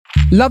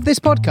Love this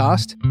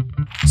podcast?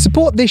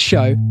 Support this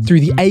show through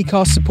the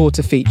Acast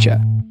supporter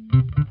feature.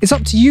 It's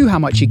up to you how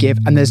much you give,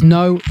 and there's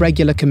no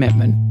regular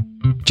commitment.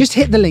 Just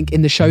hit the link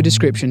in the show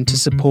description to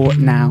support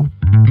now.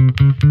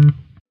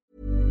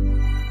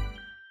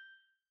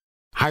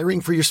 Hiring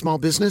for your small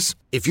business?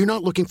 If you're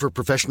not looking for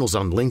professionals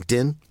on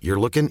LinkedIn, you're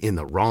looking in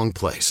the wrong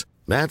place.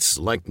 That's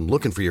like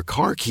looking for your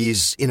car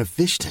keys in a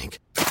fish tank.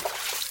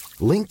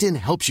 LinkedIn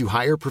helps you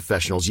hire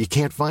professionals you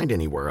can't find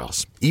anywhere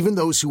else, even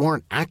those who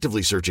aren't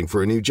actively searching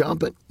for a new job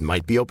but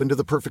might be open to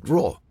the perfect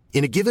role.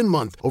 In a given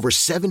month, over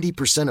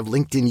 70% of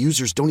LinkedIn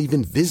users don't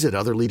even visit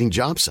other leading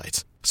job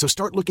sites. So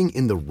start looking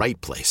in the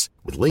right place.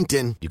 With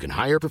LinkedIn, you can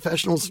hire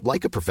professionals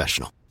like a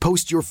professional.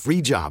 Post your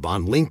free job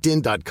on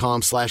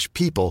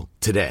linkedin.com/people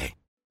today.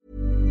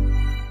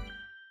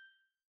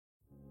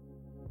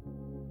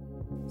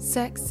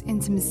 Sex,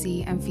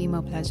 intimacy, and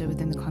female pleasure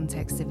within the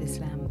context of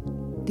Islam.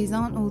 These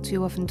aren't all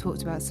too often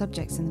talked about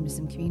subjects in the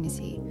Muslim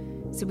community,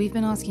 so we've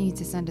been asking you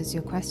to send us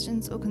your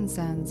questions or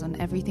concerns on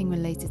everything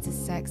related to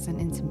sex and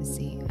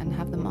intimacy and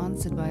have them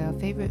answered by our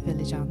favourite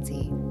village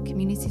auntie,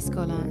 community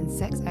scholar and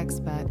sex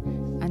expert,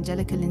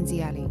 Angelica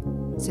Lindsey-Ali,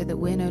 so that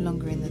we're no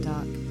longer in the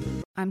dark.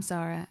 I'm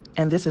Sarah.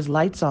 And this is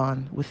Lights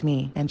On with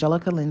me,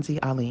 Angelica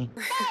Lindsey-Ali.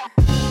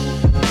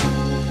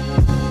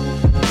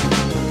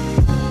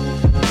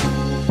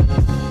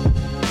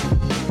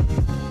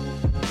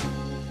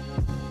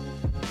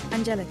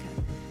 Angelica,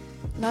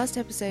 last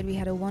episode we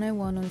had a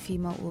 101 on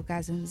female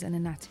orgasms and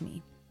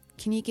anatomy.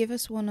 Can you give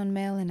us one on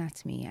male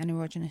anatomy and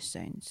erogenous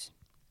zones?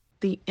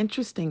 The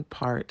interesting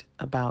part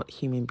about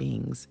human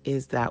beings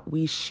is that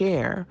we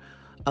share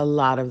a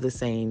lot of the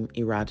same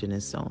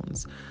erogenous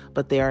zones,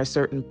 but there are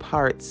certain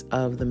parts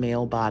of the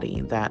male body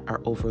that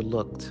are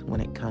overlooked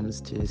when it comes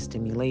to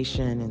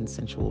stimulation and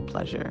sensual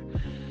pleasure.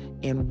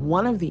 And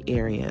one of the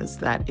areas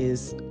that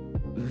is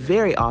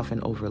very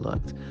often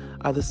overlooked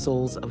are the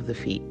soles of the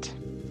feet.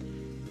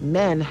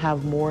 Men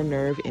have more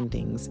nerve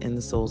endings in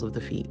the soles of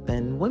the feet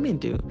than women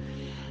do.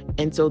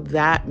 And so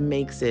that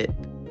makes it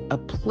a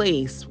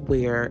place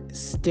where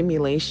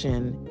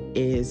stimulation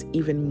is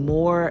even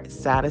more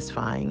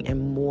satisfying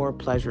and more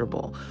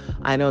pleasurable.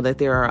 I know that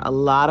there are a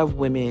lot of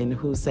women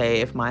who say,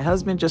 if my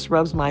husband just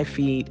rubs my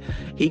feet,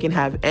 he can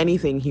have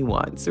anything he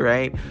wants,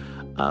 right?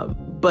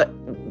 But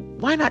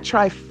why not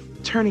try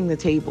turning the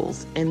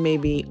tables and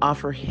maybe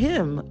offer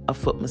him a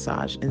foot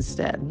massage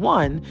instead?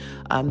 One,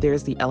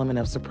 there's the element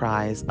of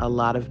surprise. A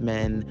lot of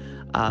men,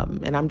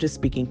 and I'm just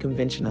speaking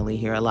conventionally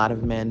here, a lot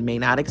of men may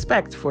not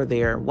expect for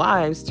their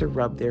wives to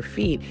rub their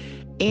feet.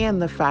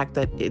 And the fact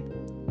that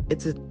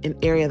it's an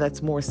area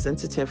that's more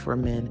sensitive for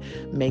men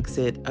makes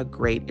it a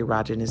great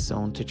erogenous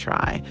zone to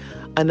try.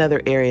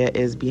 Another area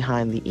is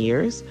behind the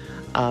ears.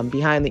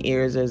 Behind the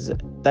ears,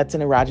 that's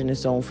an erogenous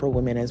zone for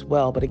women as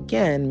well. But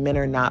again, men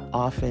are not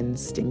often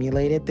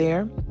stimulated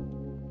there.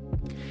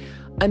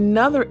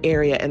 Another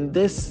area, and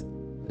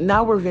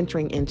now we're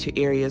venturing into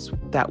areas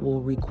that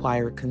will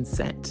require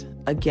consent.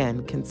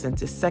 Again,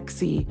 consent is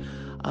sexy.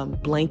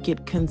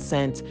 Blanket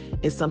consent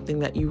is something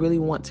that you really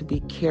want to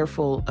be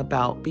careful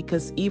about,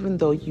 because even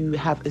though you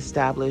have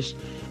established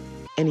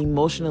an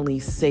emotionally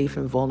safe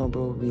and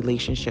vulnerable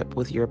relationship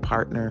with your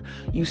partner,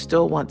 you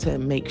still want to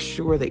make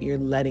sure that you're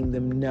letting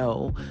them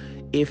know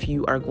if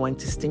you are going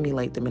to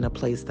stimulate them in a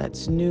place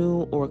that's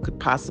new or could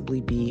possibly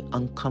be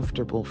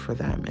uncomfortable for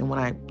them. And when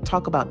I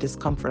talk about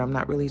discomfort, I'm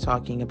not really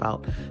talking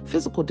about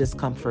physical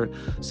discomfort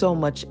so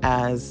much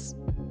as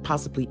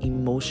possibly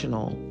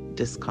emotional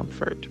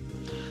discomfort.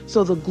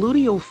 So the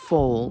gluteal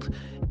fold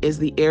is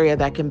the area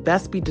that can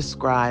best be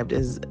described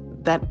as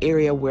that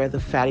area where the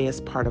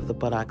fattiest part of the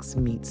buttocks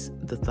meets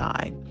the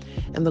thigh.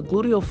 And the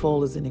gluteal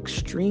fold is an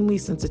extremely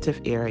sensitive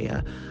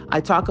area.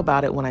 I talk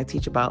about it when I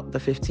teach about the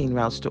 15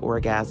 routes to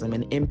orgasm.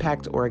 An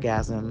impact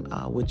orgasm,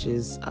 which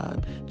is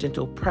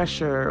gentle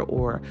pressure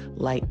or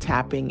light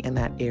tapping in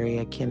that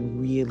area, can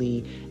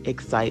really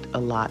excite a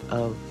lot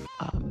of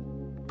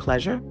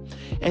pleasure.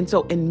 And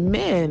so in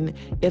men,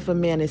 if a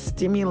man is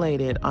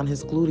stimulated on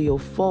his gluteal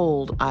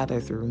fold, either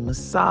through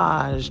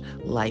massage,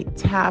 light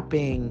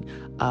tapping,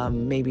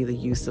 maybe the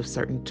use of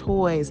certain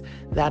toys,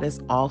 that is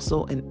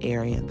also an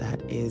area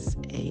that is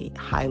a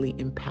highly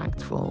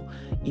impactful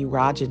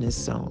erogenous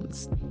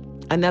zones.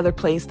 Another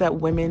place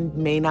that women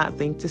may not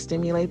think to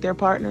stimulate their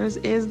partners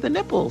is the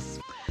nipples.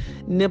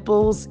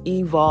 Nipples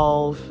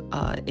evolve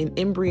in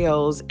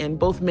embryos, and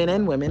both men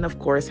and women, of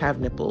course, have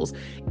nipples.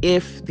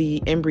 If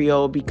the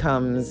embryo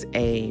becomes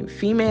a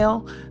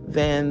female,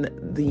 then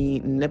the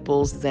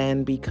nipples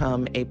then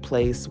become a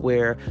place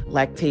where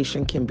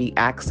lactation can be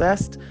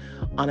accessed.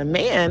 On a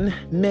man,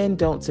 men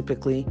don't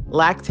typically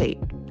lactate.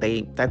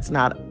 That's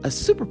not a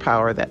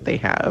superpower that they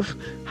have.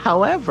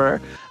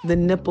 However, the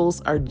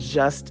nipples are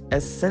just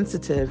as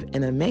sensitive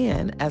in a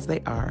man as they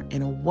are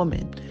in a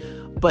woman.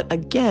 But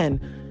again,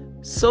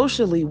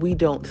 socially, we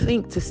don't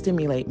think to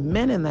stimulate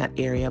men in that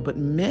area, but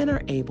men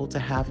are able to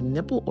have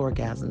nipple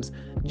orgasms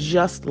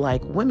just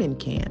like women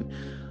can.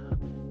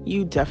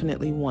 You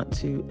definitely want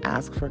to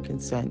ask for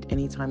consent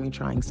anytime you're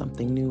trying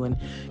something new. And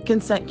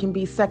consent can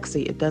be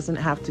sexy. It doesn't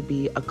have to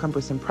be a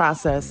cumbersome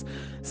process.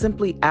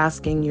 Simply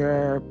asking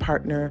your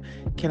partner,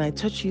 can I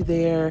touch you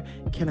there?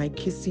 Can I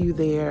kiss you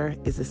there?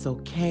 Is this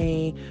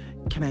okay?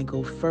 Can I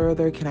go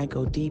further? Can I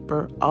go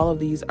deeper? All of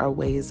these are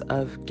ways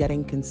of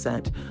getting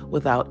consent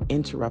without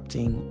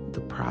interrupting the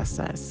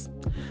process.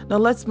 Now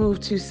let's move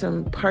to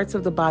some parts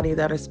of the body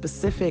that are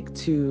specific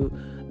to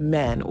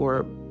men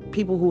or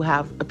people who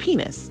have a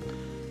penis.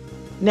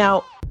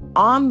 Now,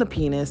 on the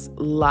penis,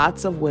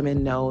 lots of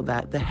women know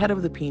that the head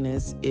of the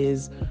penis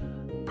is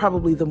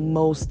probably the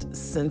most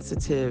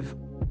sensitive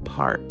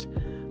part.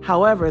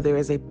 However, there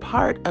is a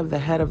part of the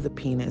head of the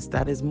penis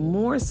that is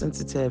more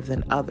sensitive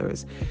than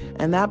others,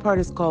 and that part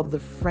is called the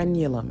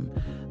frenulum.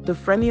 The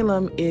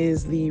frenulum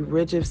is the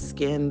ridge of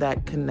skin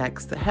that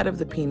connects the head of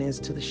the penis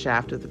to the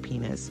shaft of the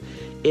penis.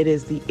 It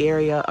is the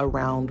area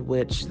around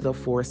which the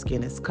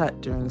foreskin is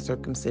cut during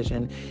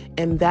circumcision,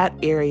 and that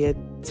area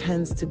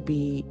tends to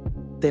be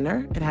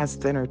thinner. It has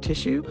thinner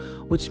tissue,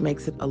 which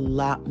makes it a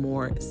lot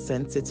more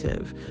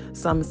sensitive.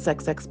 Some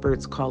sex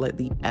experts call it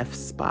the F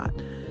spot.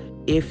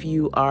 If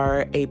you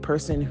are a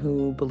person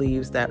who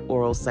believes that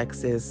oral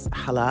sex is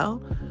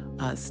halal,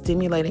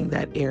 stimulating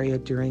that area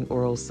during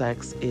oral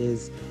sex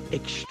is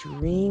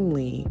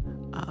extremely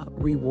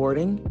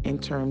rewarding in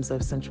terms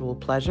of sensual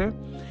pleasure.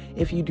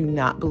 If you do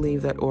not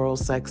believe that oral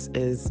sex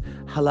is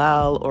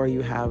halal or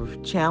you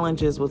have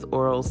challenges with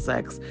oral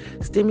sex,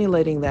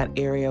 stimulating that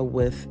area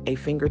with a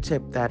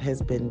fingertip that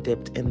has been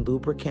dipped in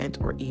lubricant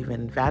or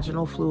even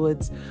vaginal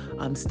fluids,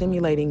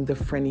 stimulating the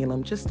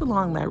frenulum just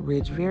along that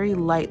ridge very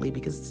lightly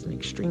because it's an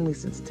extremely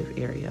sensitive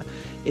area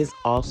is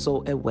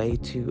also a way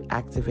to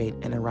activate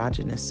an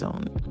erogenous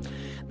zone.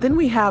 Then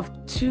we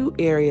have two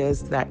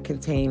areas that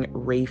contain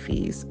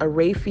raphes. A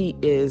raphe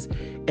is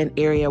an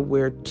area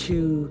where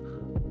two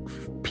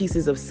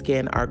pieces of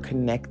skin are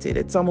connected.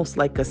 It's almost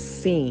like a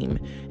seam,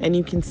 and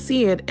you can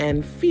see it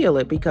and feel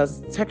it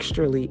because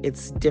texturally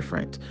it's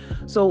different.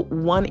 So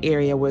one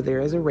area where there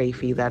is a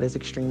raphe that is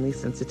extremely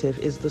sensitive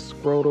is the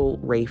scrotal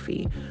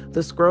raphe. The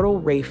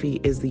scrotal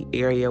raphe is the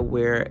area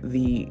where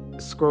the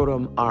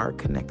scrotum are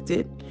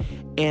connected.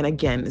 And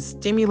again,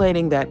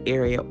 stimulating that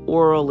area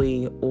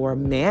orally or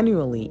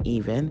manually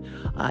even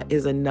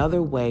is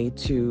another way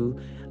to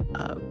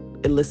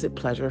elicit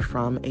pleasure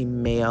from a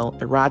male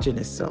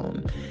erogenous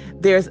zone.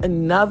 There's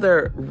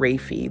another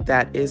raphe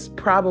that is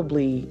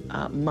probably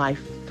my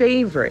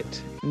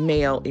favorite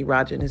male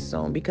erogenous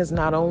zone because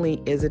not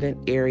only is it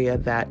an area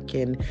that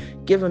can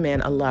give a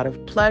man a lot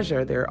of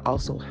pleasure, there are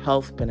also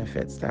health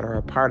benefits that are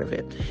a part of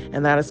it.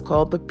 And that is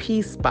called the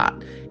P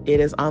spot. It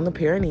is on the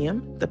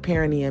perineum. The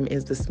perineum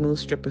is the smooth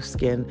strip of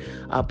skin.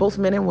 Both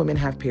men and women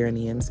have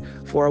perineums.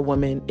 For a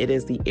woman, it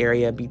is the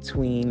area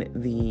between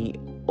the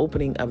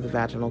opening of the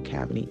vaginal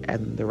cavity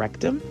and the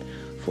rectum.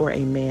 For a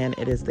man,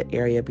 it is the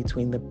area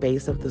between the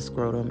base of the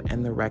scrotum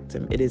and the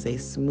rectum. It is a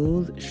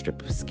smooth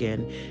strip of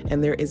skin,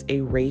 and there is a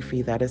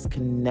raphe that is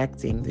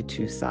connecting the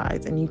two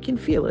sides, and you can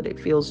feel it. It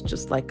feels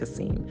just like a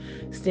seam.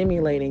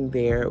 Stimulating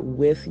there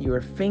with your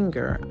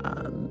finger,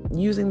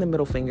 using the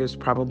middle finger is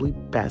probably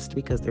best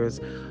because there's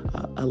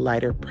a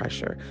lighter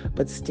pressure,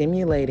 but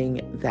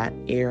stimulating that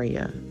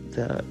area,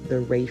 the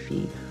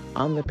raphe,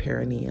 on the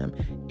perineum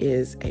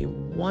is a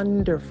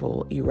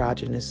wonderful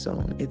erogenous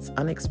zone. It's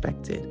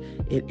unexpected.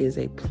 It is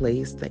a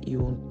place that you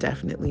will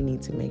definitely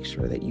need to make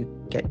sure that you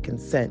get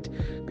consent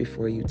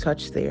before you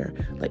touch there.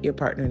 Let your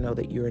partner know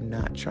that you are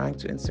not trying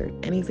to insert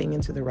anything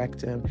into the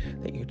rectum,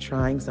 that you're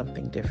trying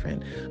something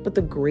different. But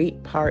the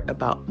great part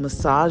about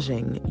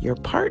massaging your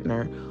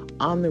partner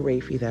on the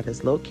raphe that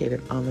is located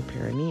on the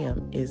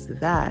perineum is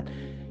that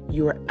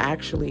you are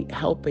actually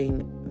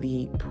helping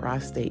the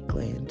prostate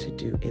gland to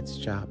do its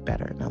job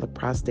better. Now, the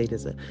prostate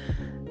is a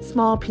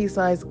small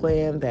pea-sized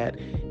gland that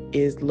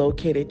is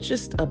located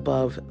just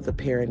above the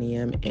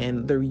perineum,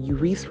 and the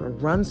urethra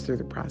runs through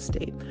the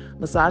prostate.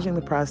 Massaging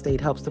the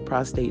prostate helps the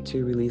prostate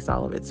to release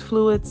all of its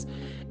fluids.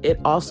 It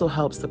also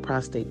helps the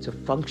prostate to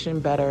function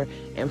better.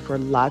 And for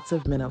lots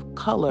of men of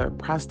color,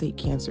 prostate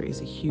cancer is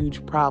a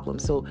huge problem.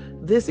 So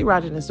this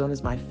erogenous zone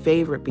is my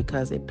favorite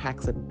because it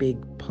packs a big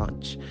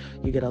punch.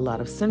 You get a lot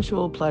of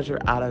sensual pleasure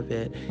out of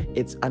it.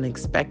 It's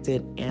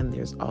unexpected, and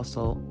there's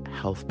also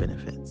health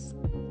benefits.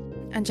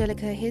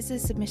 Angelica, here's a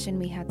submission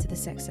we had to the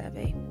sex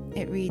survey.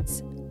 It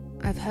reads,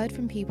 I've heard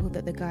from people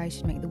that the guy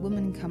should make the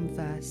woman come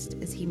first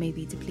as he may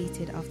be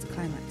depleted after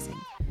climaxing.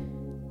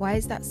 Why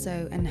is that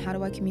so, and how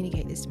do I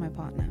communicate this to my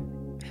partner?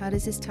 How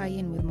does this tie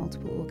in with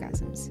multiple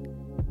orgasms?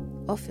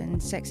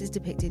 Often, sex is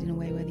depicted in a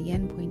way where the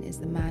end point is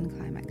the man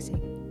climaxing.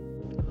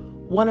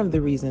 One of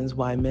the reasons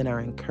why men are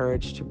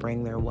encouraged to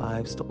bring their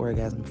wives to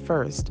orgasm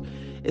first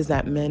is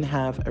that men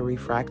have a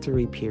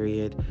refractory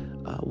period,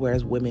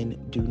 whereas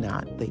women do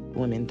not.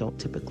 Women don't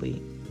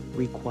typically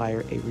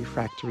require a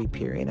refractory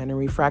period. And a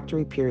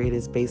refractory period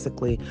is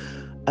basically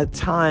a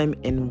time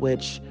in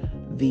which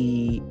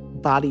the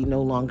body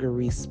no longer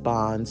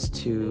responds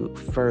to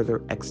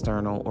further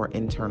external or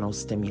internal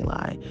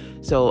stimuli.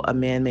 So a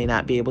man may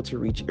not be able to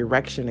reach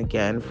erection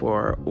again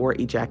or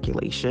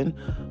ejaculation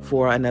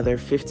for another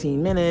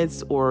 15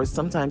 minutes or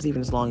sometimes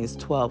even as long as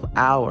 12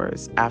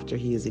 hours after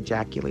he is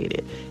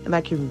ejaculated. And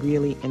that can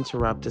really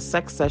interrupt a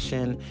sex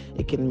session.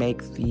 It can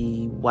make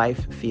the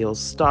wife feel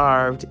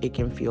starved. It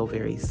can feel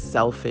very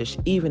selfish,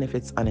 even if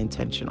it's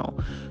unintentional.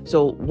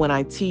 So when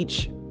I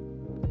teach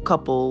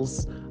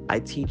couples, I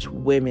teach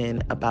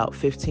women about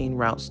 15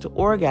 routes to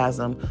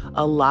orgasm.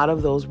 A lot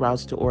of those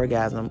routes to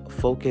orgasm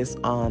focus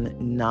on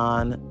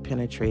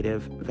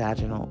non-penetrative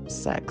vaginal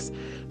sex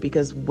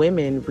because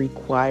women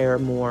require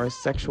more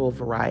sexual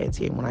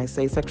variety. And when I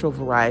say sexual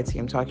variety,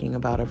 I'm talking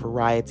about a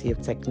variety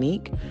of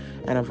technique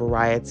and a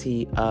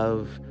variety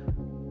of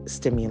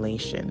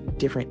stimulation,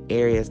 different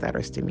areas that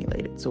are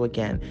stimulated. So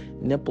again,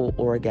 nipple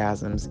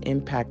orgasms,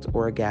 impact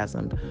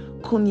orgasm,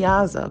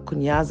 kunyaza.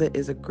 Kunyaza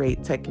is a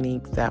great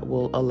technique that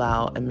will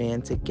allow a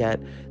man to get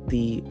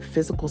the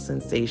physical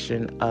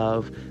sensation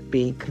of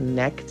being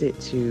connected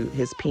to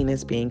his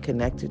penis, being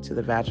connected to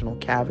the vaginal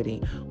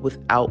cavity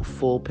without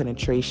full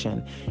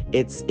penetration.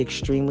 It's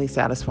extremely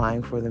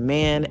satisfying for the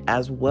man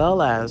as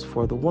well as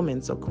for the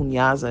woman. So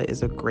kunyaza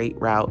is a great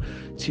route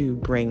to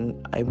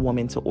bring a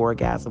woman to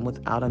orgasm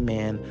without a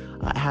man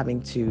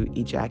having to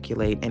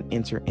ejaculate and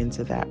enter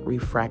into that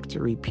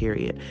refractory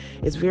period.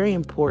 It's very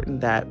important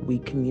that we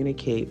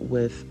communicate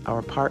with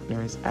our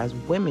partners as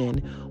women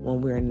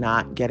when we're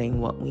not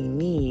getting what we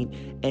need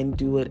and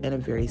do it in a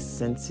very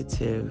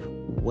sensitive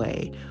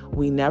way.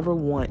 We never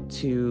want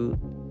to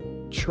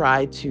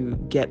try to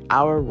get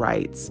our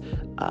rights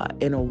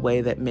in a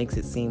way that makes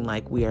it seem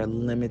like we are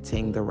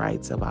limiting the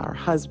rights of our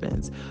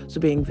husbands.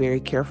 So being very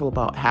careful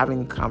about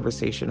having a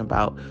conversation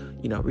about,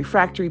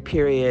 refractory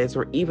periods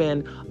or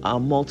even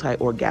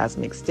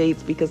multi-orgasmic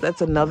states, because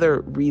that's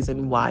another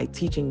reason why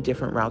teaching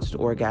different routes to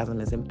orgasm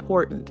is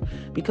important.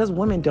 Because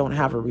women don't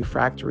have a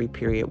refractory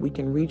period, we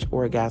can reach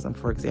orgasm,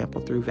 for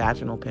example, through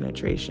vaginal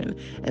penetration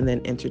and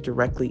then enter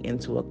directly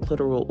into a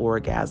clitoral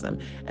orgasm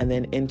and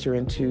then enter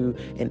into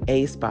an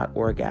A-spot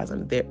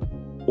orgasm.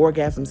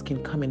 Orgasms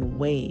can come in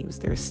waves.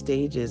 There are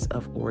stages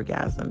of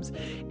orgasms.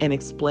 And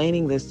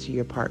explaining this to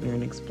your partner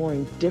and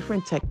exploring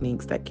different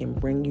techniques that can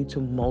bring you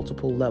to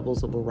multiple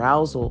levels of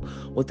arousal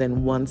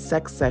within one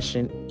sex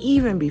session,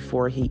 even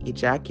before he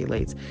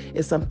ejaculates,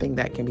 is something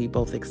that can be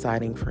both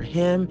exciting for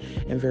him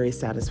and very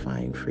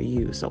satisfying for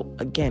you. So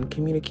again,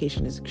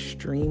 communication is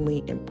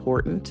extremely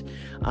important.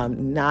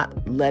 Not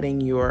letting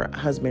your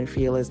husband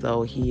feel as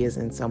though he is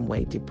in some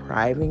way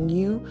depriving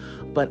you,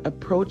 but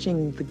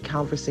approaching the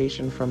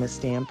conversation from a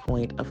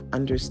standpoint of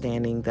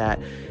understanding that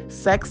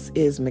sex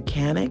is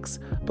mechanics,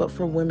 but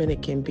for women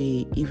it can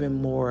be even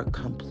more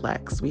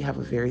complex. We have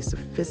a very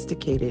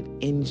sophisticated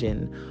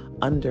engine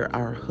under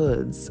our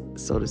hoods,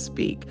 so to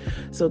speak.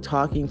 So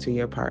talking to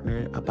your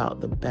partner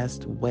about the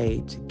best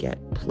way to get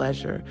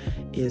pleasure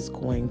is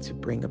going to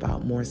bring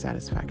about more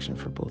satisfaction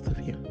for both of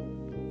you.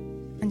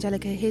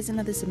 Angelica, here's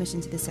another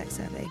submission to the sex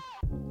survey.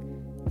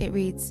 It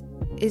reads,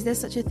 is there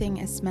such a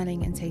thing as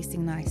smelling and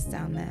tasting nice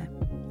down there?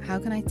 How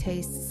can I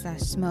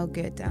taste/smell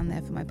good down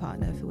there for my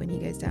partner for when he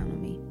goes down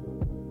on me?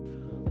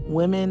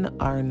 Women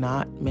are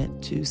not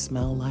meant to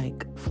smell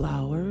like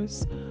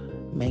flowers,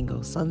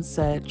 mango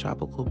sunset,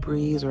 tropical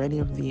breeze, or any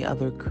of the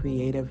other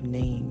creative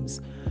names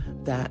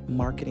that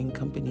marketing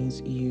companies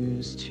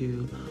use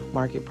to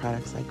market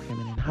products like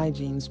feminine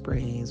hygiene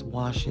sprays,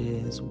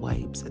 washes,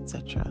 wipes,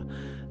 etc.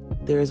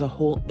 There is a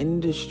whole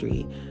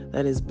industry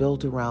that is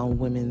built around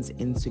women's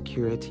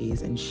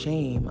insecurities and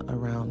shame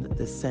around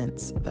the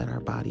scents that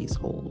our bodies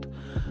hold.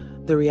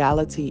 The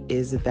reality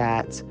is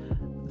that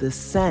the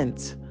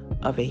scent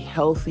of a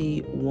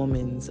healthy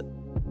woman's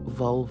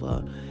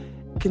vulva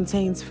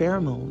contains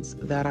pheromones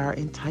that are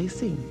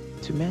enticing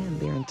to men.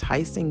 They're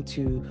enticing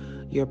to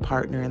your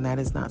partner, and that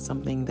is not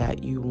something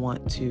that you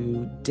want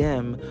to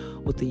dim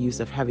with the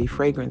use of heavy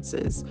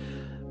fragrances.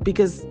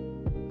 Because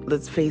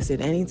let's face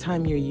it,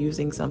 anytime you're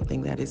using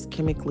something that is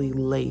chemically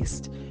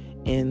laced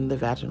in the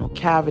vaginal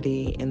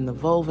cavity, in the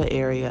vulva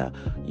area,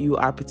 you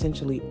are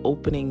potentially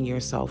opening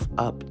yourself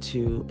up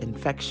to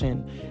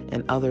infection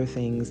and other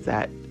things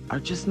that are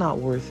just not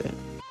worth it.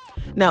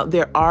 Now,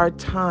 there are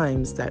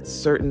times that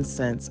certain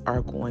scents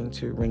are going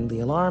to ring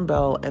the alarm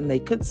bell, and they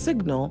could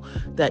signal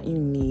that you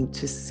need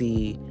to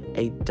see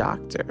a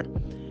doctor.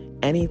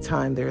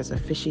 Anytime there is a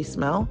fishy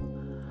smell,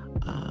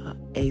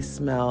 a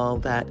smell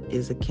that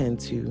is akin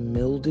to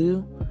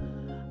mildew,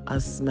 a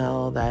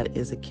smell that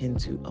is akin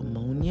to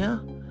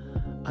ammonia,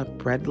 a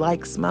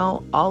bread-like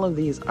smell, all of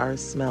these are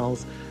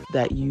smells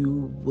that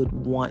you would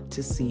want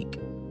to seek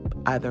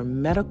either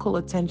medical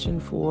attention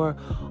for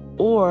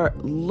or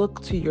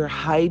look to your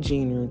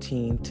hygiene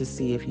routine to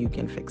see if you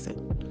can fix it.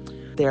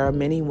 There are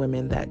many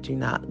women that do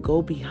not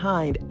go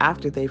behind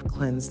after they've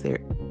cleansed their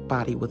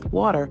body with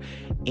water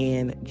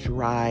and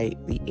dry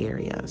the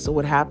area. So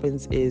what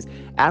happens is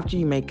after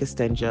you make a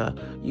stenja,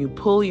 you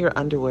pull your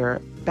underwear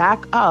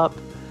back up,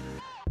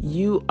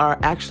 you are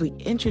actually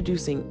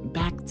introducing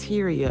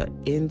bacteria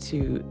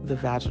into the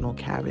vaginal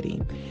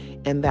cavity.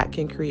 And that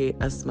can create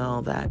a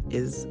smell that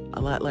is a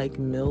lot like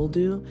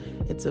mildew.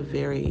 It's a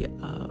very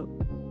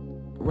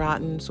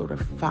rotten, sort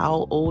of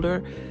foul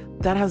odor.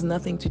 That has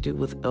nothing to do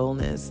with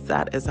illness.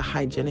 That is a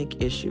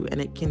hygienic issue, and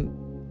it can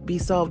be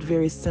solved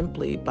very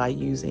simply by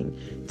using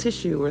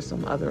tissue or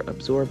some other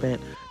absorbent,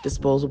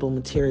 disposable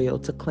material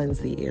to cleanse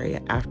the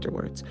area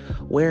afterwards.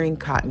 Wearing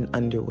cotton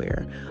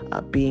underwear,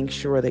 being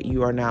sure that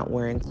you are not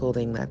wearing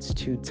clothing that's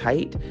too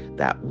tight,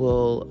 that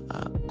will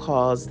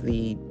cause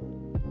the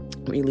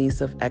release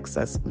of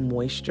excess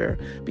moisture,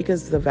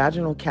 because the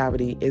vaginal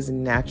cavity is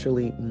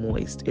naturally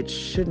moist. It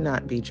should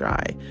not be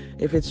dry.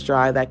 If it's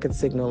dry, that could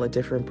signal a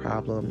different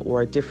problem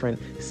or a different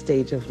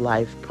stage of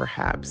life,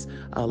 perhaps.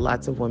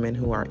 Lots of women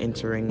who are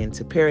entering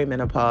into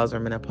perimenopause or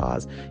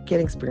menopause can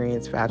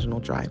experience vaginal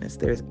dryness.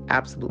 There's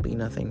absolutely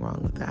nothing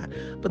wrong with that.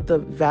 But the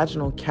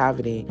vaginal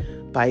cavity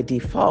by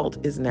default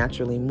is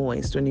naturally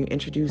moist. When you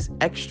introduce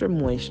extra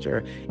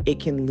moisture, it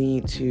can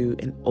lead to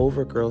an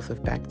overgrowth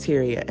of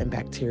bacteria, and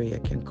bacteria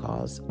can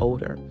cause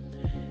odor.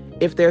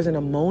 If there's an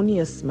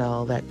ammonia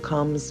smell that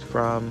comes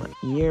from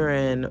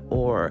urine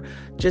or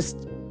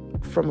just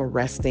from a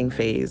resting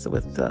phase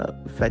with the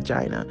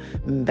vagina,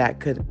 that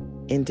could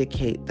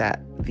indicate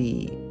that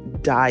the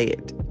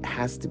diet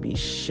has to be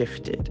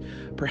shifted.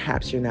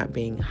 Perhaps you're not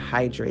being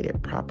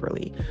hydrated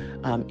properly.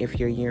 If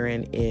your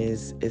urine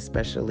is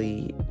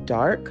especially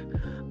dark,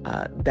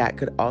 that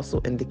could also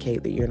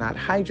indicate that you're not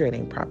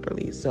hydrating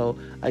properly. So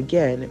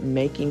again,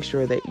 making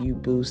sure that you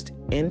boost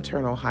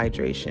internal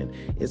hydration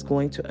is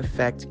going to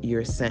affect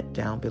your scent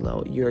down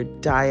below. Your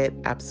diet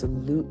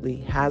absolutely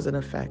has an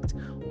effect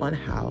on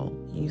how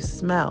you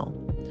smell.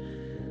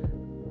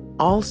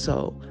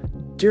 Also,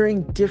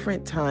 during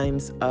different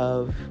times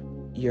of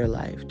your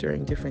life,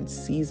 during different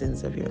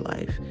seasons of your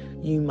life,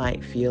 you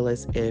might feel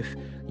as if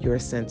your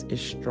scent is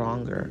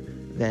stronger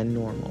than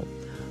normal.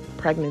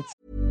 Pregnancy.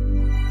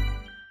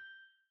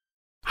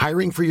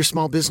 Hiring for your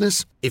small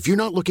business? If you're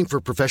not looking for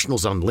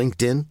professionals on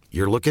LinkedIn,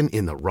 you're looking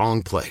in the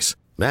wrong place.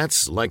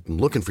 That's like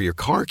looking for your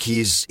car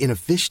keys in a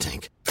fish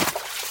tank.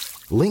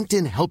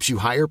 LinkedIn helps you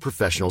hire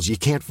professionals you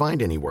can't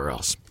find anywhere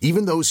else,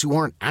 even those who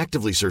aren't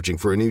actively searching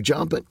for a new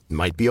job but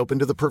might be open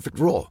to the perfect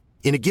role.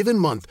 In a given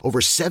month, over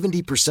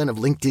 70% of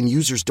LinkedIn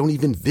users don't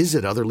even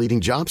visit other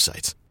leading job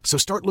sites. So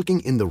start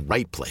looking in the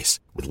right place.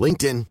 With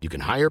LinkedIn, you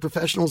can hire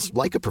professionals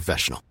like a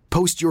professional.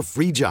 Post your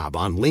free job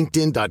on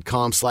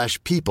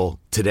linkedin.com/people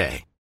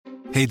today.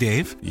 Hey,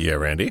 Dave. Yeah,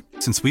 Randy.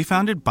 Since we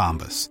founded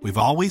Bombas, we've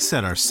always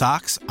said our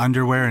socks,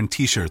 underwear, and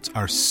T-shirts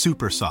are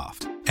super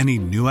soft. Any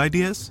new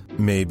ideas?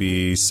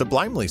 Maybe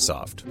sublimely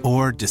soft.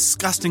 Or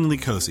disgustingly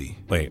cozy.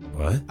 Wait,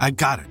 what? I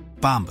got it.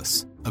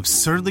 Bombas.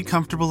 Absurdly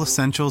comfortable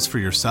essentials for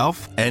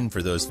yourself and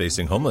for those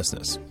facing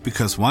homelessness.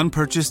 Because one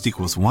purchased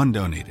equals one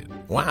donated.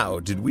 Wow,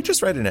 did we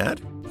just write an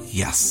ad?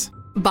 Yes.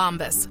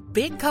 Bombas.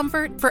 Big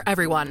comfort for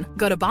everyone.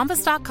 Go to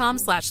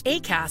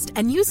bombas.com/ACAST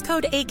and use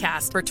code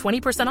ACAST for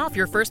 20% off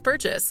your first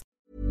purchase.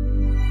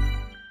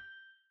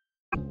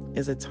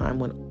 Is a time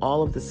when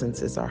all of the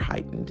senses are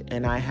heightened.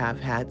 And I have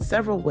had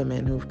several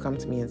women who've come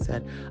to me and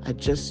said, I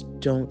just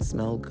don't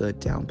smell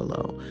good down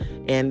below.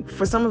 And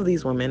for some of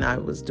these women, I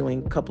was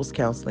doing couples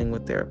counseling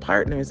with their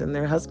partners, and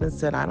their husbands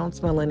said, I don't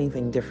smell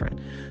anything different.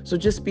 So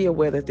just be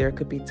aware that there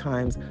could be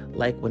times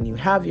like when you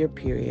have your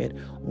period,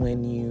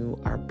 when you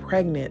are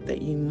pregnant,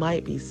 that you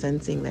might be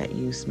sensing that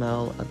you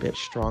smell a bit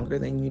stronger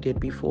than you did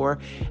before,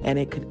 and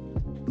it could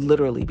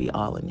literally be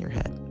all in your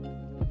head.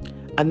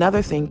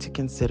 Another thing to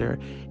consider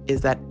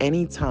is that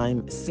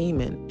anytime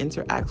semen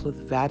interacts with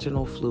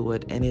vaginal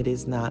fluid and it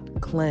is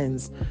not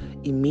cleansed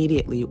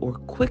immediately or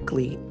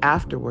quickly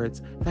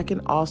afterwards, that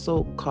can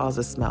also cause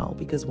a smell,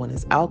 because one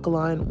is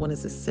alkaline, one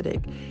is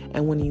acidic.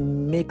 And when you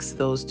mix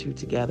those two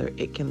together,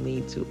 it can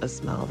lead to a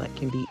smell that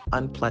can be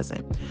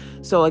unpleasant.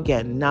 So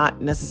again,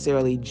 not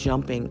necessarily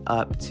jumping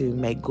up to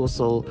make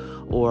ghusl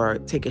or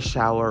take a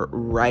shower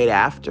right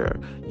after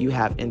you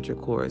have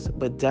intercourse,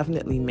 but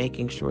definitely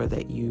making sure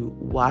that you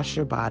wash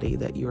your body,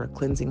 that you are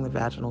cleansing the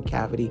vaginal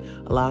cavity,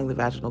 allowing the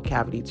vaginal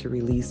cavity to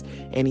release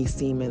any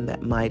semen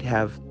that might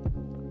have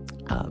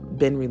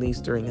been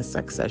released during a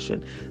sex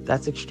session.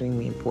 That's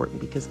extremely important,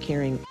 because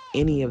carrying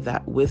any of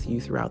that with you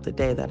throughout the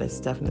day, that is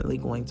definitely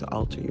going to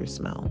alter your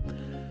smell.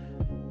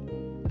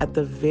 At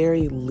the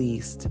very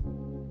least,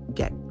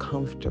 get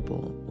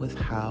comfortable with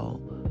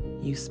how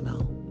you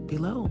smell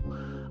below.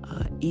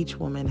 Each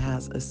woman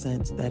has a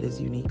scent that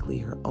is uniquely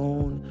her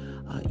own.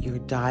 Your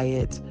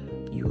diet,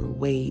 your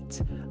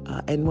weight,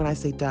 and when I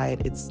say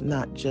diet, it's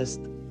not just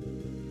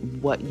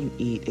what you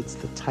eat, it's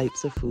the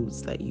types of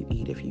foods that you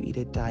eat. If you eat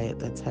a diet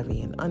that's heavy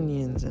in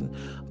onions and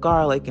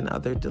garlic and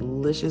other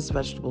delicious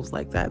vegetables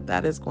like that,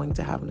 that is going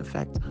to have an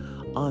effect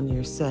on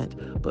your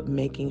scent. But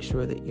making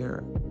sure that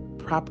you're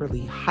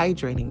properly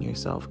hydrating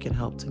yourself can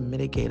help to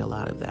mitigate a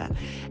lot of that.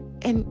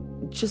 And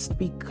just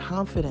be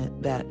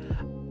confident that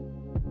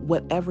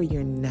whatever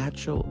your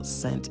natural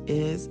scent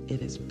is,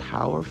 it is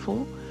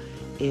powerful.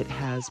 It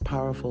has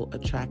powerful,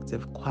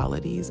 attractive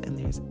qualities, and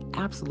there's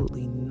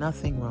absolutely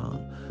nothing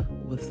wrong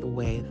with the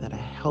way that a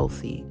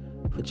healthy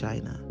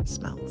vagina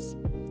smells.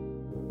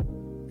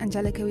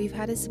 Angelica, we've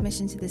had a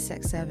submission to the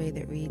sex survey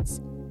that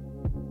reads,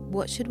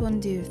 what should one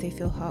do if they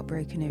feel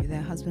heartbroken over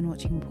their husband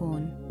watching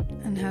porn?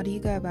 And how do you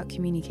go about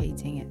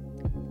communicating it?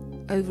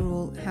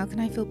 Overall, how can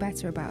I feel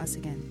better about us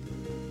again?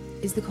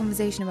 Is the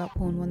conversation about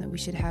porn one that we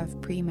should have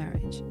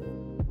pre-marriage?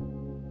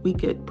 We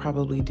could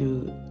probably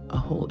do a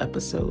whole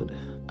episode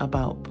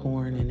about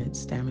porn and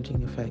its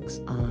damaging effects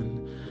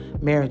on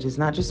marriages,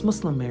 not just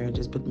Muslim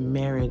marriages, but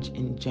marriage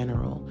in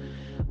general.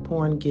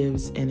 Porn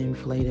gives an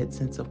inflated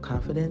sense of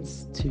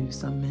confidence to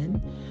some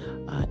men.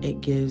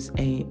 It gives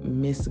a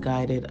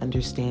misguided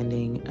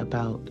understanding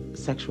about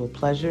sexual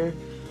pleasure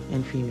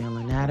and female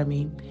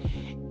anatomy.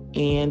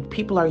 And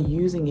people are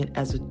using it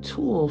as a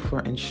tool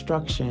for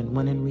instruction,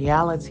 when in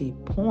reality,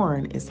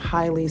 porn is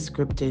highly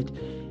scripted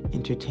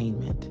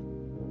entertainment.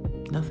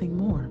 Nothing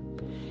more.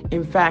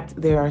 In fact,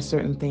 there are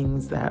certain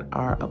things that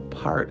are a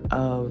part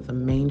of the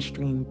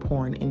mainstream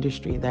porn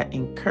industry that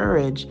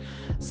encourage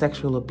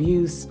sexual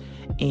abuse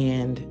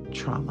and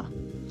trauma.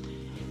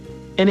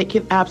 And it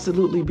can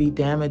absolutely be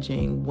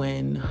damaging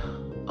when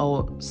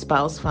a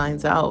spouse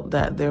finds out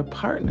that their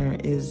partner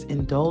is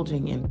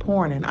indulging in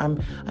porn. And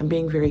I'm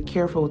being very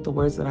careful with the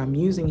words that I'm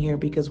using here,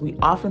 because we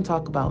often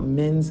talk about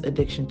men's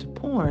addiction to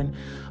porn,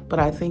 but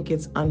I think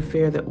it's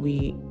unfair that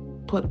we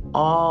put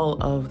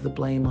all of the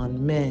blame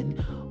on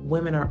men.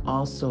 Women are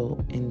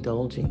also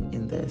indulging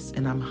in this.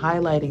 And I'm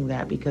highlighting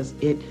that because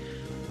it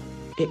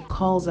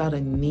calls out a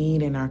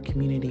need in our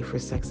community for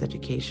sex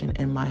education.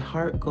 And my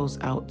heart goes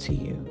out to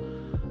you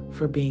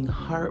for being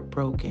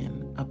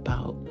heartbroken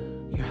about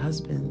your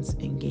husband's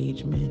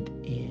engagement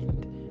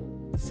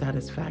and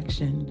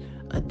satisfaction,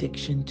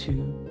 addiction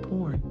to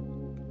porn.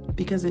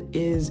 Because it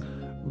is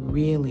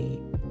really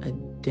a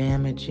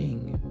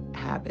damaging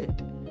habit.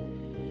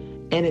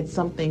 And it's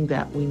something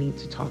that we need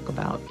to talk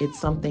about. It's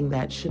something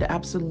that should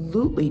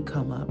absolutely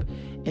come up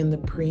in the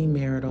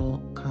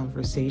premarital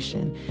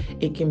conversation.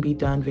 It can be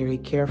done very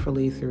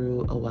carefully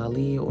through a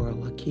wali or a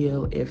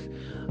wakil. If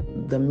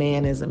the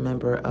man is a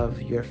member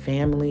of your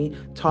family,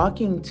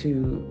 talking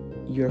to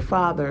your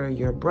father,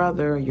 your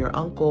brother, your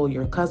uncle,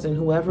 your cousin,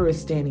 whoever is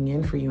standing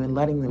in for you, and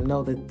letting them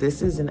know that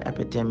this is an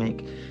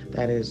epidemic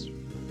that is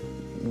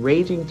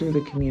raging through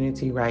the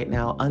community right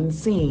now,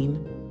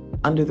 unseen,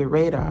 under the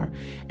radar,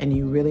 and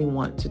you really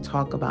want to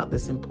talk about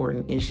this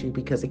important issue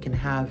because it can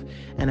have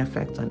an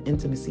effect on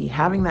intimacy.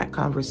 Having that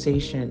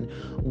conversation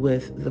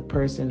with the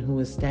person who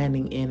is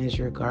standing in as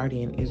your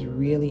guardian is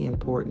really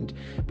important,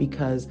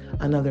 because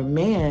another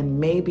man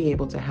may be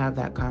able to have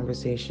that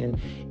conversation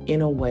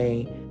in a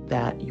way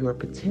that your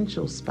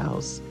potential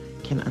spouse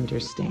can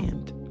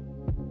understand.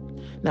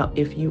 Now,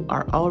 if you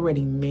are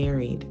already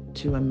married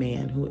to a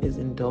man who is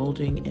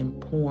indulging in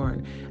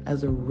porn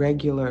as a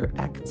regular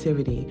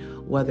activity,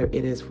 whether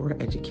it is for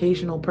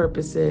educational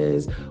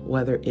purposes,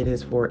 whether it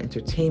is for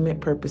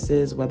entertainment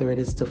purposes, whether it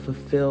is to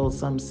fulfill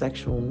some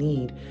sexual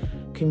need,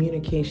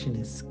 communication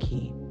is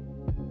key.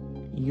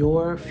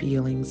 Your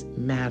feelings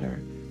matter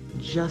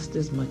just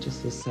as much as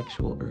his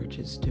sexual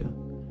urges do.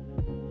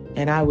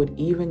 And I would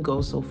even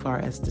go so far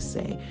as to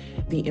say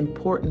the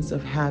importance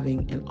of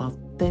having an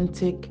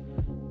authentic,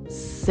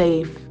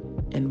 safe,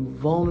 and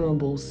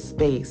vulnerable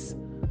space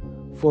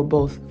for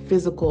both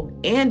physical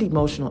and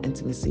emotional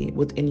intimacy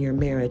within your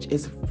marriage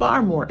is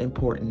far more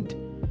important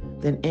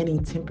than any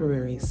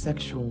temporary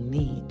sexual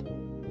need.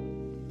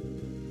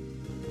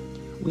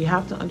 We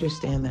have to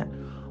understand that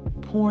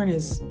porn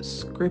is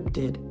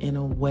scripted in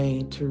a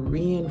way to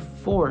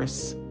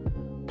reinforce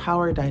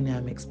power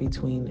dynamics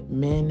between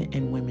men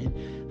and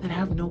women that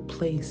have no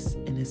place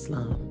in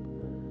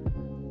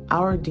Islam.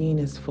 Our deen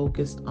is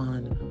focused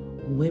on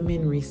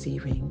women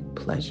receiving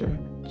pleasure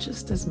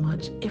just as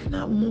much, if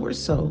not more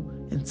so,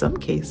 in some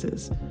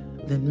cases,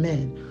 than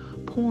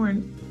men.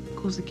 Porn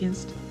goes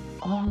against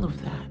all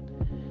of that.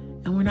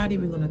 And we're not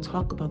even going to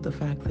talk about the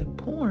fact that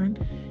porn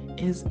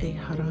is a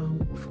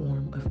haram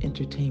form of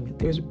entertainment.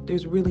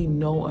 There's really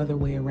no other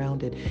way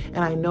around it. And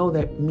I know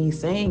that me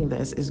saying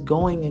this is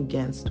going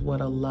against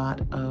what a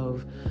lot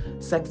of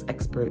sex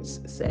experts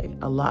say.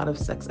 A lot of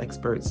sex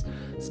experts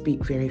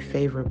speak very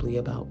favorably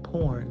about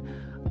porn.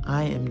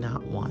 I am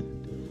not one.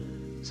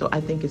 So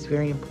I think it's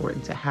very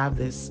important to have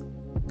this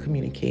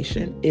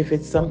communication. If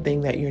it's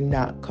something that you're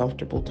not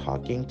comfortable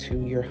talking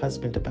to your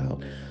husband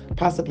about,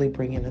 possibly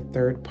bring in a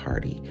third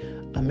party,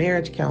 a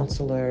marriage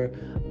counselor,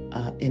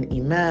 an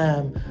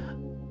imam.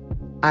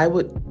 I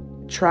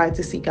would try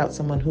to seek out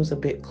someone who's a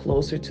bit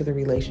closer to the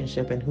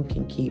relationship and who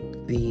can keep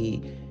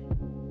the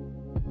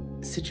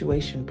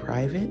situation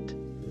private,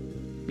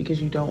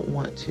 because you don't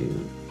want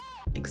to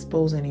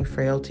expose any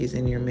frailties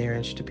in your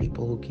marriage to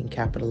people who can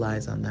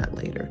capitalize on that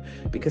later,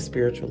 because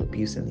spiritual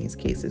abuse in these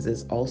cases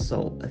is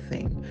also a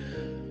thing.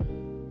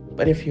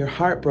 But if you're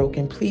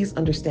heartbroken, please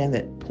understand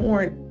that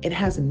porn, it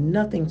has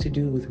nothing to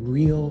do with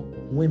real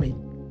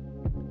women.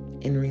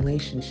 in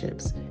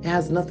relationships. It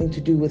has nothing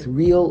to do with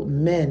real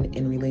men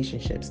in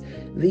relationships.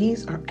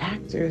 These are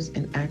actors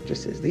and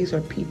actresses. These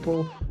are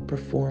people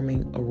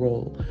performing a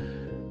role.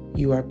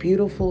 You are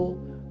beautiful.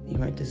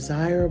 You are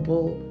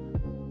desirable.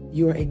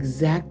 You are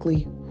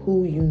exactly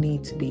who you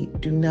need to be.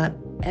 Do not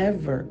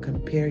ever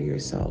compare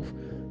yourself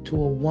to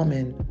a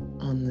woman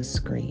on the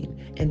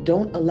screen. And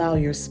don't allow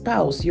your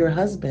spouse, your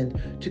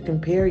husband, to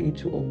compare you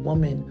to a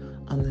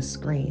woman on the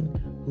screen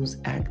who's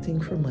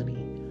acting for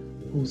money,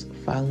 who's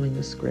following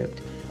a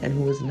script, and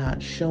who is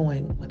not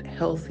showing what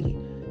healthy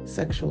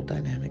sexual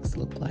dynamics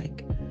look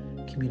like.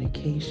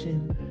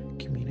 Communication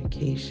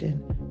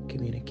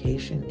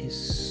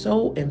is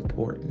so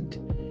important.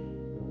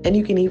 And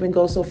you can even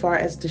go so far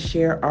as to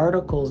share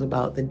articles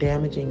about the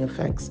damaging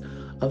effects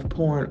of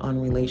porn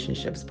on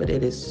relationships. But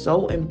it is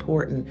so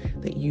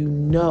important that you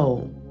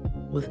know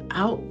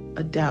without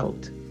a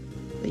doubt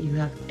that you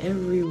have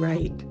every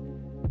right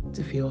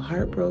to feel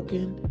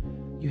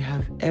heartbroken. You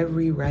have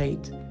every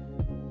right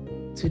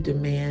to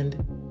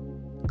demand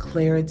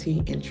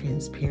clarity and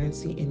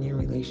transparency in your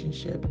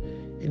relationship.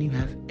 And you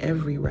have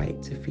every right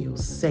to feel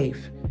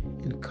safe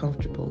and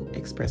comfortable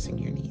expressing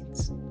your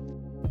needs.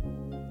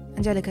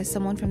 Angelica,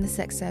 someone from the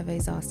sex survey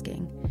is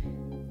asking,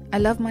 I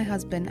love my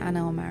husband and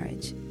our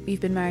marriage. We've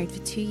been married for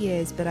 2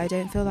 years, but I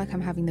don't feel like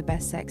I'm having the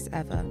best sex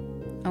ever.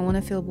 I want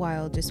to feel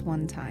wild just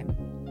one time.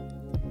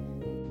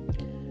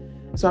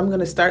 So I'm going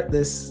to start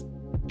this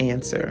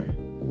answer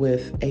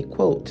with a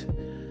quote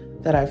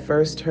that I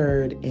first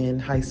heard in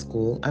high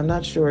school. I'm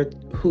not sure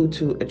who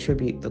to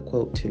attribute the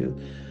quote to,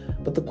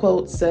 but the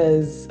quote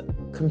says,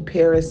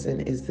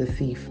 "Comparison is the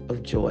thief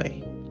of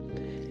joy."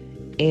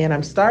 And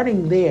I'm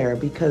starting there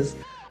because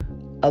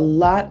a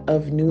lot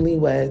of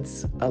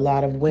newlyweds, a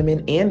lot of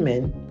women and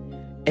men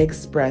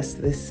express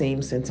this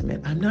same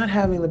sentiment. I'm not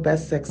having the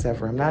best sex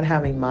ever. I'm not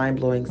having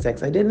mind-blowing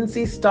sex. I didn't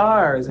see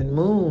stars and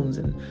moons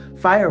and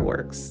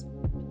fireworks.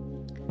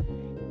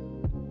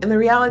 And the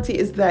reality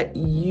is that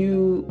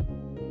you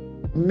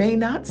may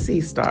not see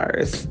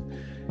stars.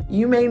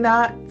 You may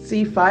not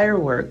see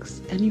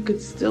fireworks, and you could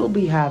still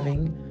be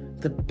having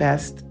the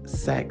best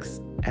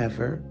sex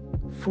ever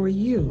for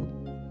you.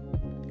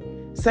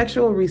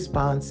 Sexual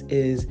response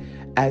is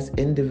as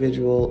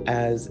individual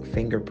as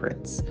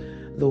fingerprints.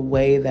 The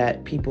way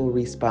that people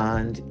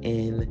respond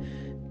in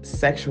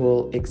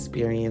sexual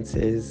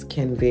experiences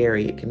can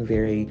vary. It can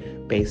vary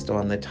based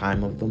on the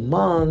time of the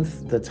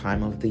month, the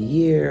time of the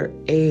year,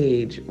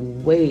 age,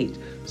 weight,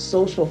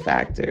 social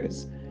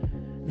factors.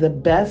 The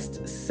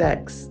best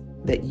sex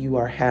that you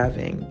are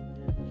having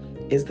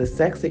is the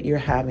sex that you're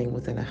having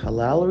within a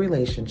halal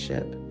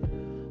relationship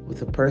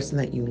with a person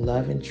that you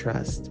love and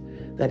trust,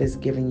 that is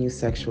giving you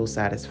sexual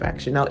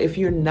satisfaction. Now, if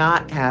you're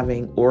not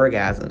having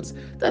orgasms,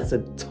 that's a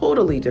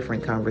totally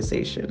different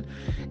conversation.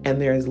 And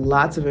there's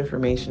lots of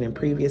information in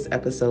previous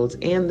episodes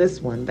and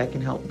this one that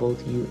can help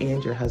both you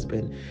and your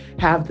husband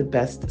have the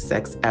best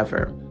sex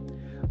ever.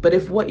 But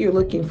if what you're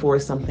looking for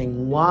is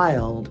something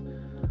wild,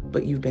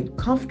 but you've been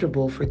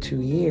comfortable for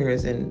 2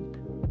 years and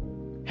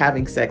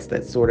having sex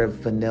that's sort of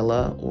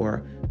vanilla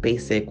or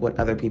basic, what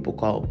other people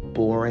call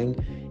boring,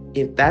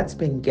 if that's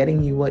been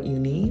getting you what you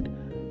need,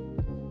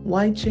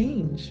 why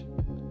change?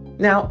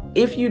 Now,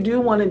 if you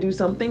do want to do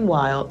something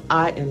wild,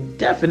 I am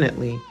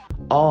definitely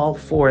all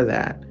for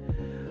that.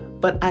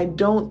 But I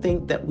don't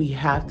think that we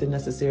have to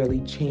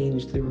necessarily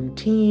change the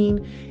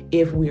routine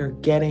if we are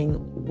getting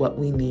what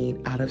we need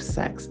out of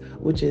sex,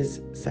 which is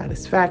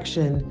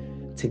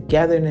satisfaction,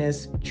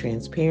 togetherness,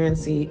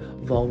 transparency,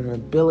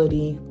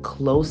 vulnerability,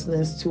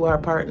 closeness to our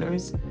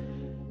partners.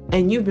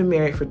 And you've been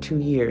married for 2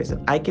 years,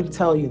 and I can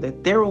tell you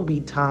that there will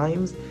be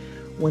times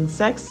when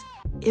sex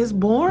is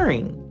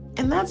boring.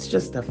 And that's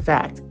just a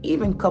fact.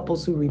 Even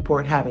couples who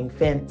report having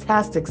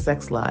fantastic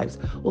sex lives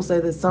will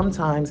say that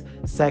sometimes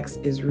sex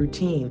is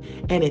routine.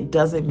 And it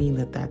doesn't mean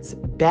that that's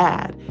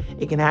bad.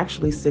 It can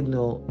actually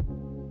signal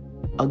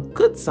a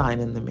good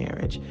sign in the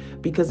marriage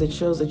because it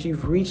shows that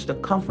you've reached a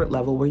comfort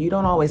level where you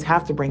don't always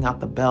have to bring out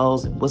the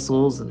bells and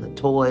whistles and the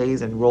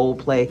toys and role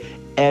play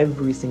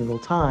every single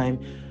time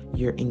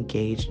you're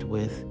engaged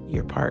with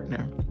your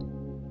partner.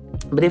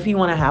 But if you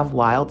want to have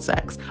wild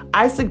sex,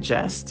 I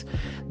suggest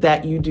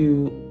that you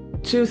do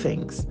 2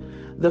 things.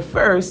 The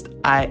first,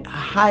 I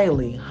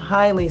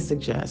highly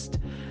suggest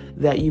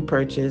that you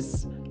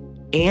purchase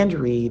and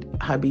read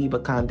Habib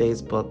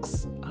Akande's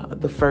books.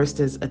 The first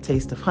is A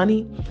Taste of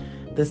Honey.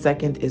 The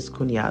second is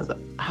Kunyaza.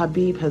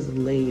 Habib has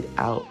laid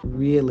out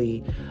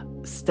really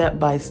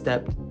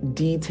step-by-step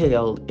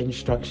detailed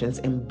instructions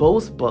in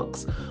both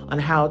books on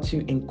how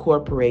to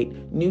incorporate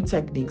new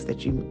techniques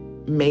that you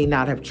may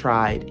not have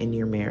tried in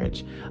your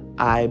marriage.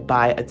 I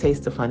buy A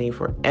Taste of Honey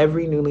for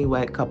every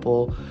newlywed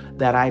couple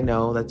that I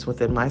know that's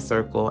within my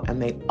circle,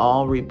 and they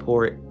all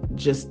report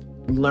just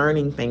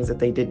learning things that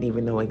they didn't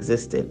even know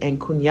existed. And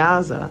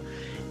Kunyaza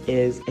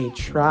is a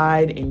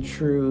tried and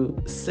true,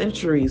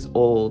 centuries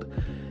old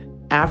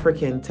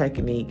African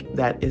technique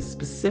that is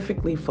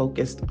specifically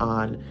focused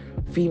on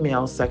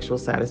female sexual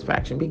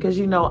satisfaction, because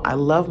I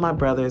love my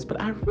brothers, but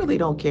I really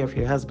don't care if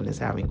your husband is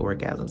having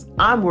orgasms.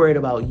 I'm worried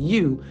about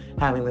you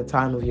having the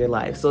time of your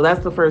life. So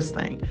that's the first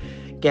thing.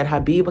 Get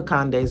Habib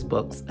Akande's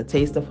books, A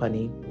Taste of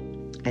Honey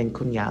and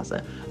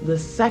Kunyaza. The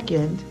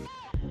second,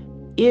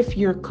 if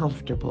you're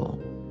comfortable,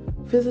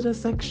 visit a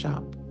sex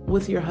shop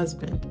with your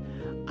husband.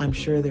 I'm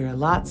sure there are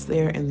lots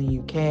there in the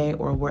UK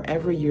or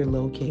wherever you're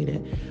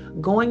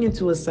located. Going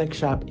into a sex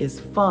shop is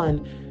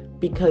fun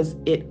because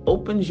it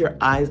opens your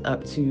eyes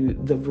up to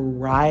the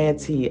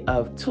variety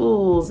of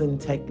tools and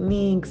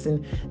techniques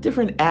and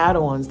different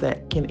add-ons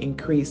that can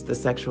increase the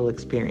sexual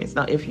experience.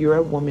 Now, if you're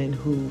a woman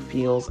who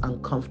feels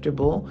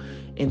uncomfortable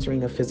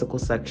entering a physical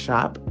sex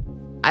shop,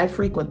 I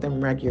frequent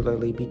them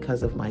regularly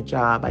because of my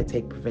job. I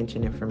take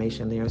prevention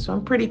information there, so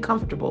I'm pretty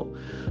comfortable.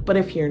 But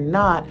if you're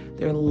not,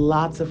 there are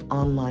lots of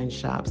online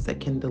shops that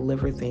can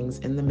deliver things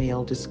in the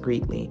mail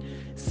discreetly.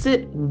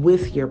 Sit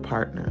with your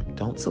partner.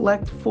 Don't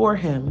select for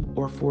him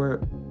or for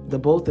the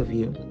both of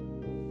you.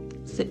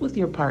 Sit with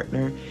your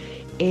partner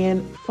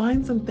and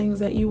find some things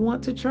that you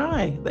want to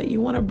try, that you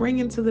want to bring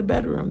into the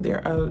bedroom.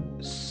 There are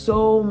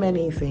so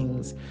many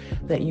things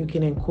that you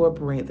can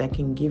incorporate that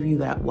can give you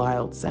that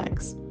wild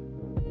sex.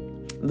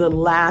 The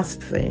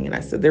last thing, and I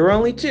said there were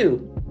only two,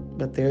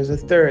 but there's a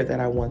third that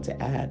I want to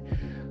add.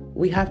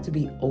 We have to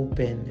be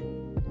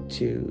open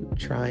to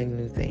trying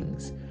new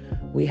things.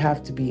 We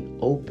have to be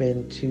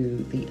open to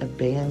the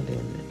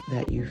abandon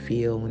that you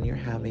feel when you're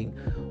having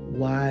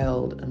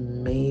wild,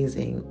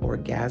 amazing,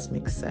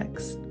 orgasmic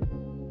sex.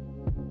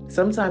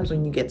 Sometimes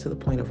when you get to the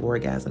point of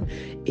orgasm,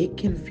 it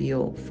can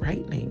feel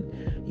frightening.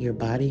 Your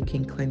body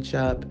can clench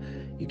up.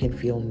 You can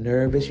feel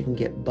nervous. You can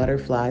get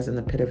butterflies in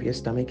the pit of your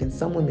stomach. And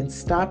some women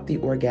stop the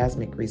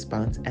orgasmic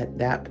response at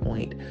that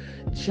point,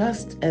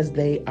 just as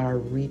they are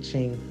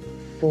reaching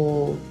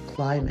full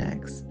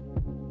climax.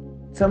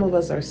 Some of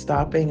us are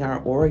stopping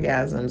our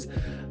orgasms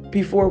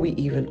before we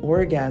even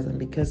orgasm,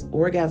 because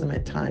orgasm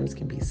at times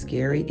can be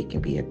scary. It can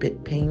be a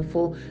bit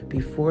painful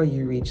before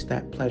you reach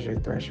that pleasure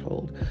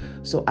threshold.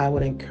 So I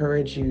would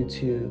encourage you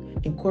to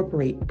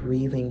incorporate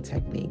breathing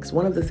techniques.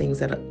 One of the things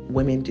that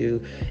women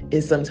do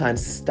is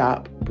sometimes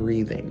stop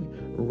breathing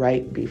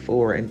right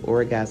before an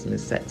orgasm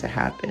is set to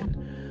happen.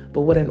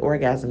 But what an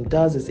orgasm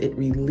does is it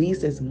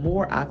releases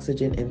more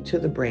oxygen into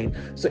the brain.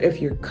 So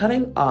if you're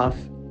cutting off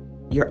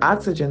your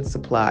oxygen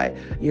supply,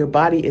 your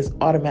body is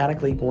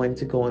automatically going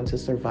to go into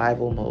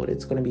survival mode.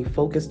 It's going to be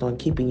focused on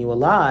keeping you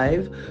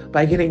alive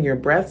by getting your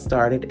breath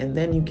started, and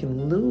then you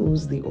can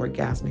lose the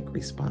orgasmic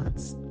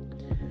response.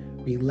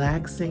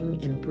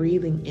 Relaxing and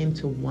breathing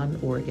into one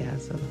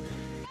orgasm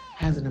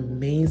has an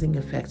amazing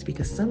effect,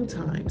 because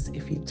sometimes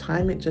if you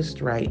time it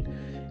just right,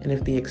 and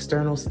if the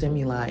external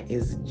stimuli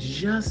is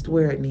just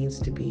where it needs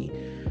to be,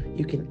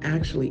 you can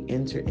actually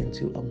enter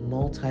into a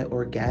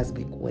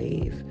multi-orgasmic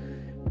wave.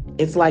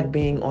 It's like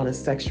being on a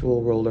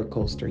sexual roller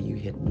coaster. You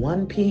hit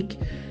one peak,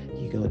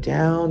 you go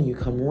down, you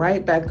come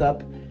right back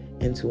up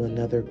into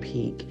another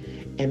peak.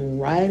 And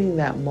riding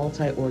that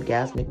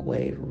multi-orgasmic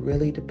wave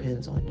really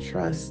depends on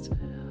trust,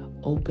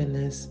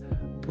 openness,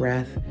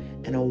 breath,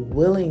 and a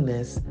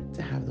willingness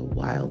to have the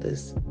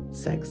wildest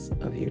sex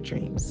of your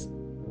dreams.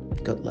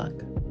 Good luck.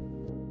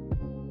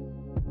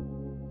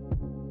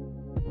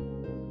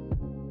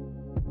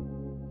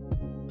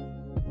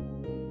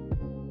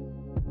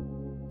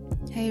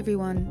 Hey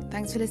everyone,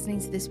 thanks for listening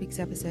to this week's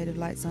episode of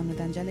Lights On with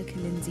Angelica,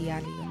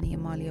 Lindsey-Ali on the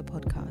Amalia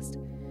podcast.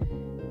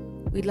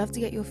 We'd love to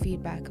get your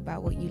feedback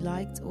about what you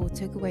liked or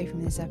took away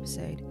from this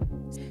episode.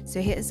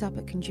 So hit us up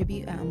at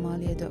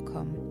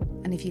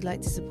contribute@amalia.com. And if you'd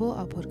like to support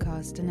our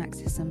podcast and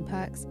access some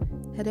perks,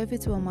 head over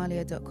to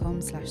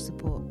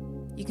amalia.com/support.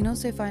 You can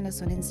also find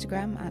us on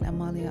Instagram at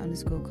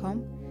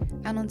amalia_com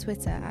and on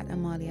Twitter at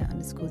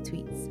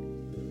amalia_tweets.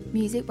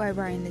 Music by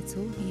Ryan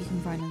Little, who you can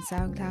find on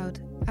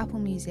SoundCloud, Apple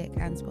Music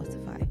and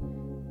Spotify.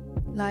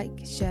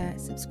 Like, share,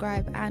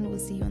 subscribe, and we'll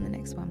see you on the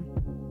next one.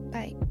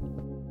 Bye.